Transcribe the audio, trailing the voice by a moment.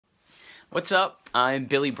What's up? I'm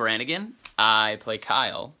Billy Brannigan. I play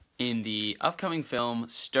Kyle in the upcoming film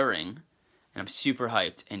Stirring, and I'm super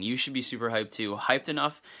hyped, and you should be super hyped too. Hyped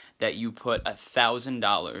enough that you put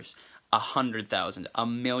 $1,000, $100,000,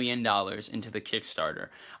 $1 million into the Kickstarter.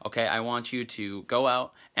 Okay, I want you to go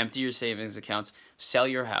out, empty your savings accounts, sell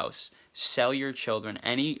your house, sell your children,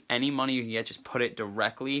 any money you can get, just put it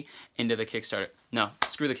directly into the Kickstarter. No,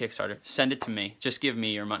 screw the Kickstarter. Send it to me. Just give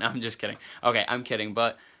me your money. I'm just kidding. Okay, I'm kidding,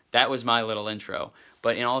 but that was my little intro.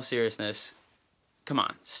 But in all seriousness, come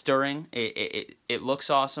on, Stirring, it looks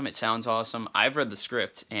awesome, it sounds awesome. I've read the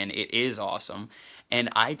script, and it is awesome. And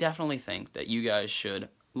I definitely think that you guys should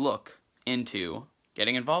look into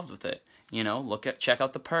getting involved with it. You know, check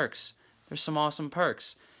out the perks. There's some awesome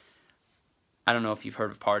perks. I don't know if you've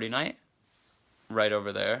heard of Party Night. Right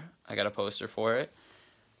over there, I got a poster for it.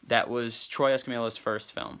 That was Troy Escamilla's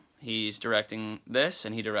first film. He's directing this,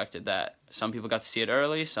 and he directed that. Some people got to see it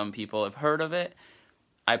early, some people have heard of it.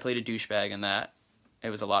 I played a douchebag in that.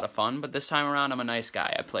 It was a lot of fun, but this time around I'm a nice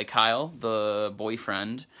guy. I play Kyle, the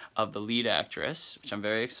boyfriend of the lead actress, which I'm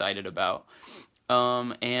very excited about.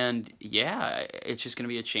 And yeah, it's just going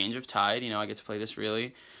to be a change of tide. You know, I get to play this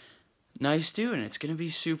really nice dude, and it's going to be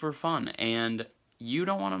super fun. And you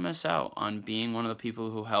don't want to miss out on being one of the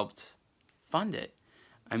people who helped fund it.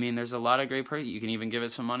 I mean, there's a lot of great perks. You can even give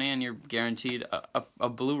it some money, and you're guaranteed a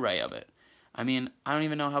Blu-ray of it. I mean, I don't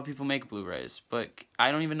even know how people make Blu-rays, but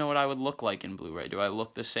I don't even know what I would look like in Blu-ray. Do I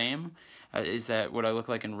look the same? Is that what I look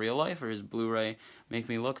like in real life, or does Blu-ray make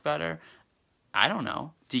me look better? I don't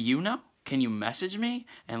know. Do you know? Can you message me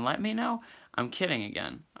and let me know? I'm kidding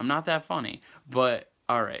again. I'm not that funny. But,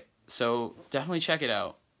 alright, so definitely check it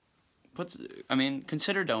out.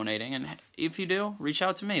 Consider donating, and if you do, reach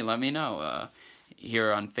out to me. Let me know.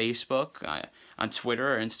 Here on Facebook, on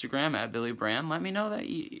Twitter or Instagram, @BillyBrand, let me know that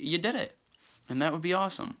you did it. And that would be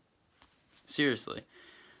awesome. Seriously.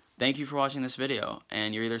 Thank you for watching this video.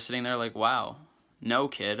 And you're either sitting there like, wow, no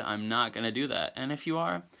kid, I'm not going to do that. And if you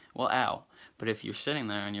are, well, ow. But if you're sitting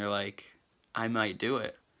there and you're like, I might do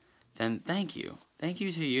it, then thank you. Thank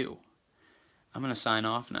you to you. I'm going to sign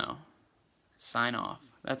off now. Sign off.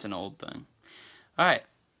 That's an old thing. Alright.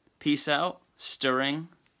 Peace out. Stirring.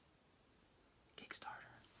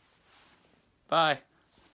 Kickstarter. Bye.